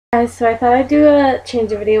Guys, so I thought I'd do a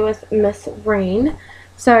change of video with Miss Rhayne.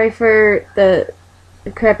 Sorry for the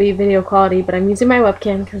crappy video quality, but I'm using my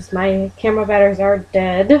webcam because my camera batteries are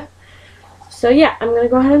dead. So yeah, I'm going to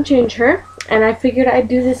go ahead and change her. And I figured I'd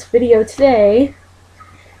do this video today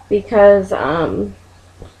because I'm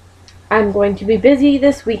going to be busy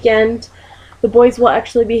this weekend. The boys will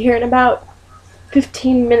actually be here in about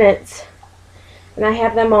 15 minutes. And I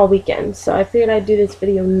have them all weekend. So I figured I'd do this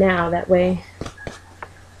video now, that way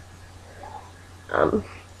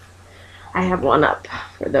I have one up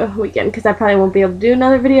for the weekend, because I probably won't be able to do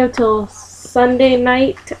another video till Sunday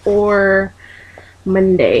night or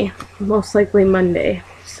Monday. Most likely Monday.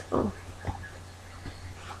 So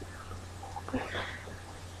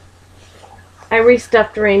I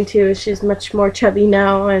restuffed Rhayne too. She's much more chubby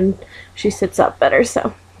now and she sits up better,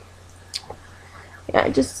 so yeah, I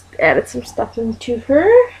just added some stuff into her.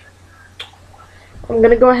 I'm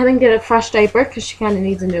gonna go ahead and get a fresh diaper because she kind of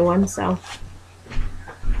needs a new one, so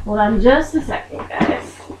hold on just a second,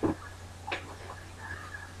 guys.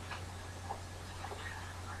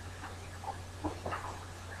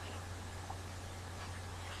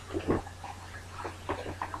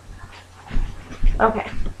 Okay.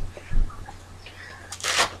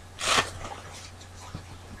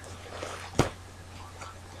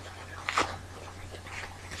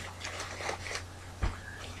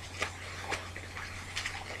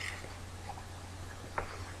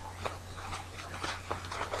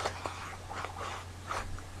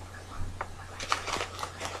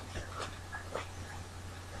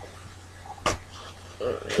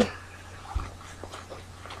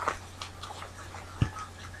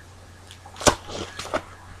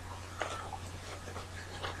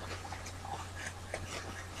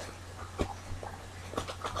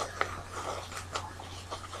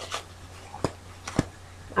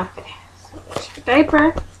 Okay, so there's her diaper.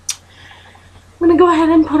 I'm gonna go ahead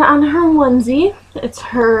and put on her onesie. It's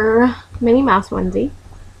her Minnie Mouse onesie.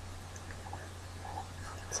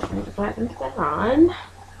 So I'm gonna go ahead and put that on.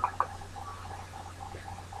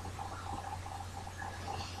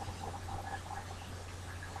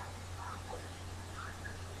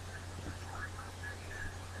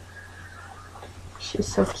 She's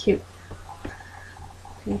so cute.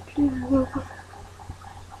 Thank you.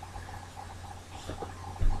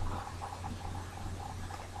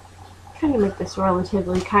 I'm trying to make this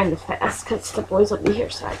relatively kind of fast because the boys will be here,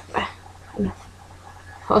 so I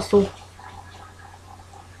hustle.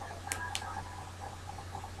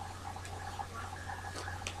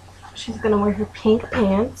 She's gonna wear her pink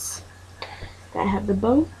pants that have the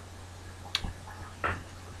bow.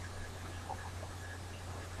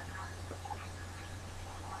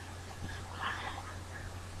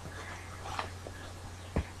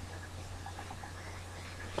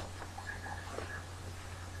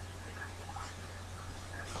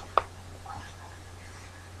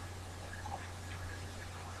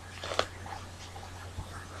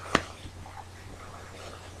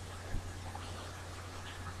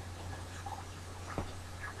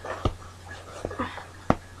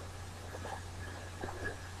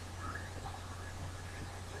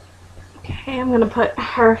 Okay, I'm gonna put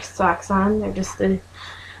her socks on. They're just the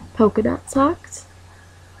polka dot socks.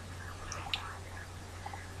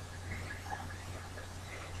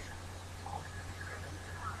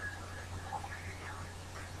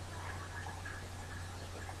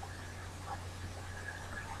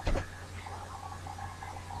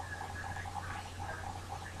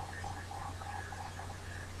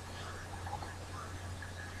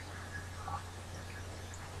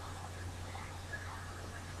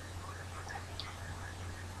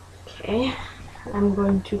 Okay, I'm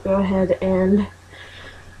going to go ahead and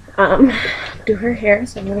do her hair,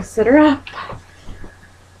 so I'm going to sit her up.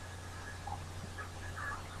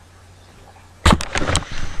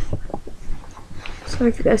 Sorry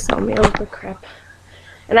if you guys saw me, I look like crap.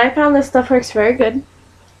 And I found this stuff works very good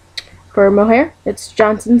for mohair. It's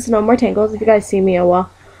Johnson's No More Tangles, if you guys see me, oh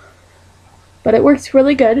well. But it works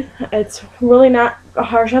really good. It's really not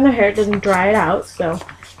harsh on the hair, it doesn't dry it out, so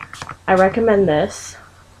I recommend this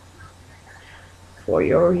for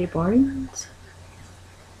your reborns.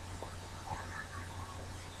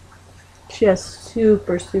 She has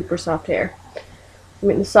super soft hair. I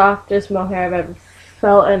mean, the softest mohair I've ever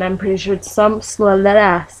felt, and I'm pretty sure it's some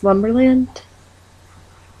Slumberland.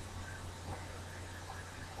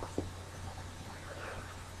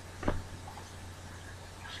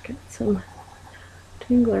 She's got some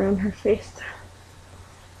tangler on her face.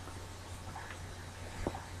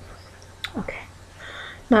 Okay,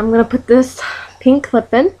 now I'm gonna put this pink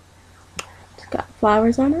lip in. It's got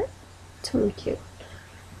flowers on it. It's really cute.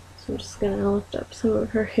 So I'm just gonna lift up some of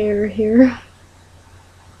her hair here.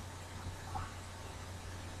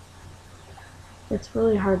 It's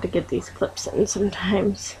really hard to get these clips in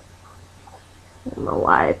sometimes. I don't know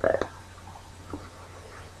why, but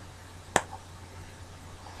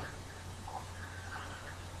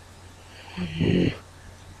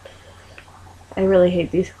I really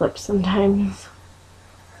hate these clips sometimes.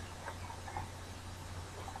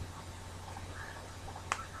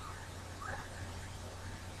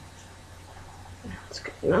 That's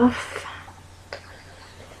good enough.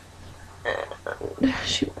 And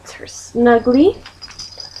she wants her snuggly.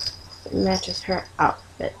 It matches her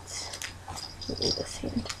outfit. Let me this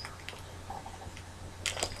hand.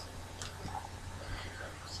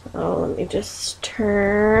 So let me just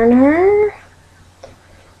turn her.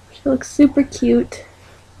 She looks super cute.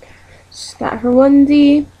 She's got her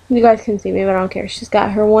onesie. You guys can see me, but I don't care. She's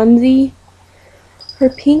got her onesie, her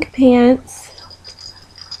pink pants,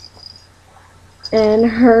 and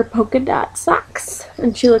her polka dot socks.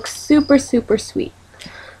 And she looks super, super sweet.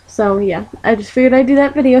 So yeah, I just figured I'd do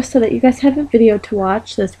that video so that you guys have a video to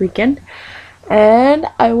watch this weekend. And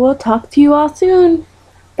I will talk to you all soon.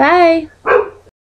 Bye!